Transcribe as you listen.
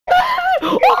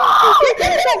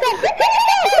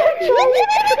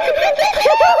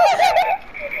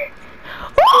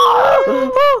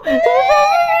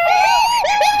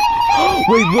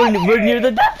Wait, we're near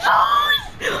the death zone!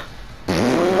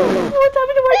 What's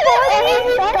happening to my body?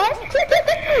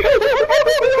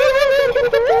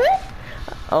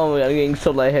 Oh my god, I'm getting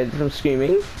so lightheaded from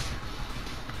screaming.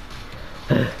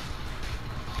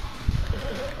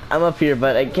 I'm up here,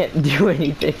 but I can't do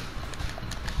anything.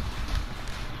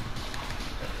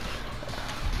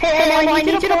 Hey, I need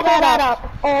you to pull that up.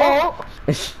 Oh.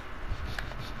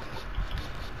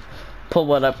 Pull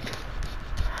what up?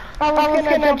 I was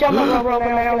gonna jump on the rope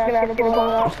and I was gonna have to pull it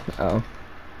up. Oh.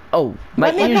 Oh,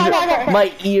 my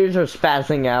ears are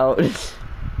spazzing out.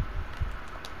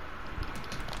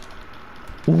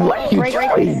 What are you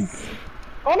doing?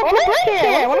 I wanna break it!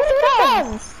 I wanna see what it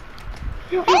does!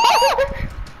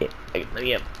 Let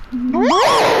me up.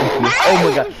 Oh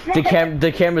my god,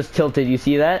 the camera's tilted, you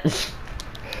see that?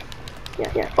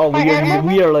 Yeah. Oh,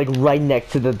 we are like right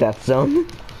next to the death zone.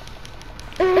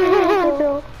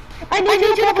 I need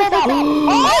you to pull that up.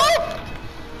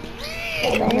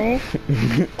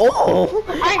 Oh!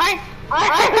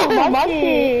 I'm a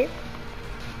monkey.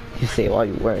 You say while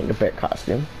you're wearing a bear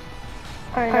costume.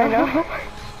 I know.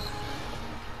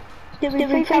 Did we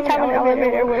please have an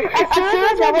elevator where as soon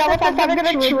as we're done with this, I'm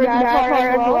gonna trim that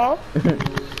part as well.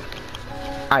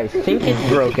 I think it's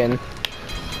broken.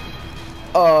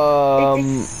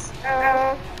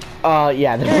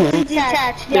 Yeah.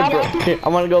 Detached. I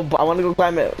wanna go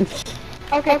climb it.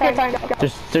 Okay, fine.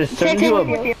 There's turned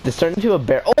into a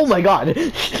bear. Oh my god!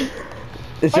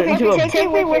 It's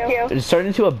turned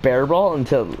into a bear brawl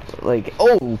until like,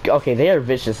 oh, okay, they are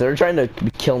vicious. They're trying to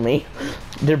kill me.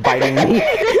 They're biting me.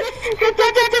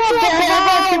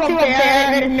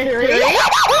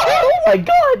 Oh my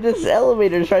god, this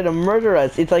elevator is trying to murder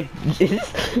us. It's like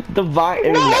the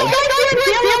vine.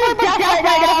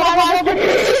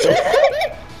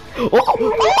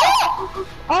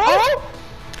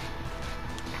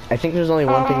 I think there's only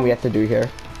one thing we have to do here.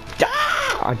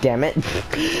 Oh, damn it.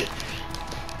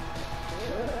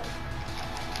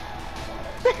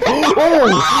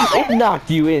 Oh, it knocked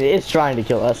you in. It's trying to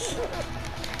kill us.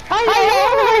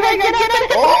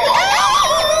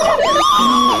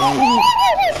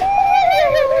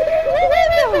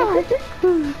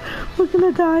 We're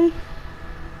gonna die.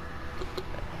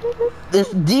 This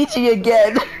DT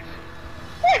again.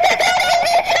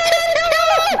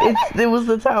 It was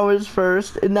the towers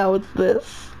first, and now it's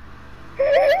this.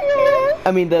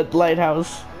 I mean the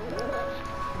lighthouse.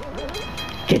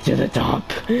 Get to the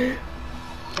top.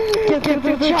 Get to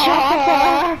the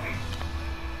chopper.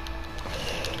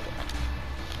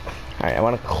 Alright, I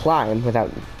want to climb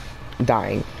without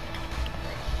dying.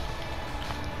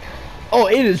 Oh,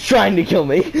 it is trying to kill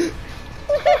me.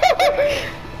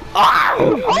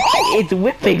 Ow! It's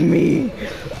whipping me.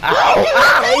 Ow!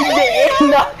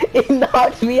 It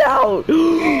knocked me out.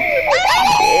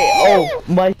 Oh,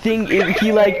 my thing is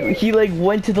he like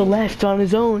went to the left on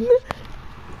his own.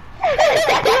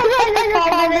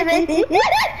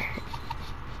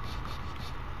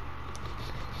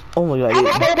 Oh my god.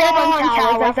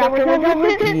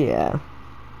 Yeah.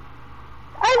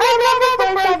 I remember the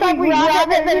first time we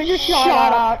grabbed it and it just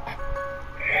shot up.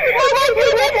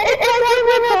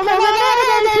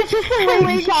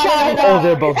 Oh,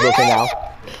 they're both broken now.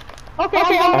 Okay,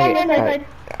 Alright,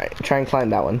 try and climb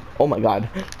that one. Oh my god.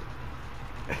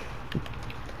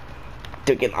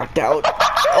 Don't get knocked out.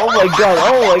 Oh my god,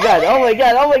 oh my god, oh my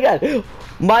god, oh my god.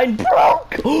 Mine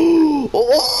broke. Oh,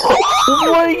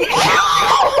 what are you?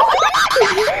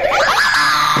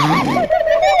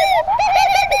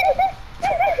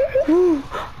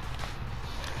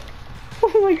 Oh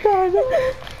my god.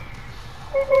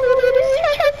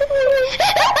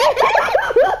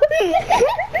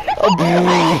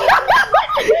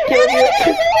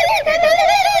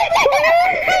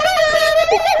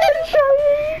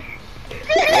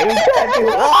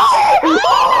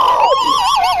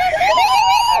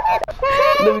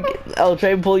 I'll try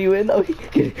and pull you in.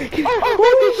 Okay.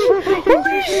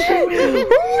 Holy shit!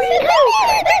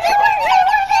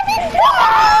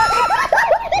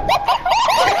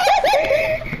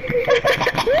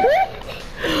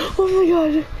 Oh my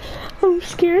god, I'm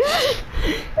scared.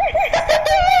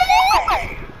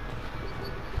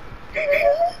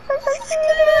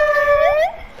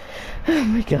 Oh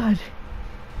my god.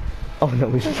 Oh no,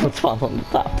 we both fall on the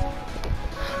top.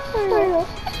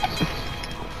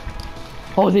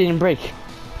 Oh, they didn't break.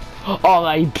 Oh,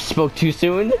 I spoke too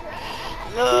soon.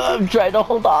 I'm trying to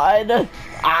hold on.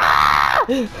 Ah!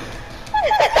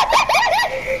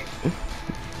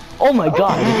 Oh my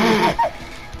god.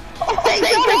 Oh my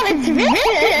god, it's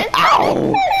vicious! Ow!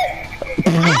 Ow!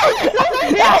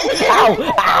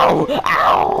 Ow!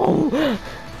 Ow!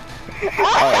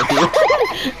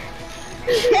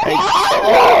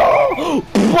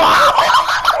 Ow!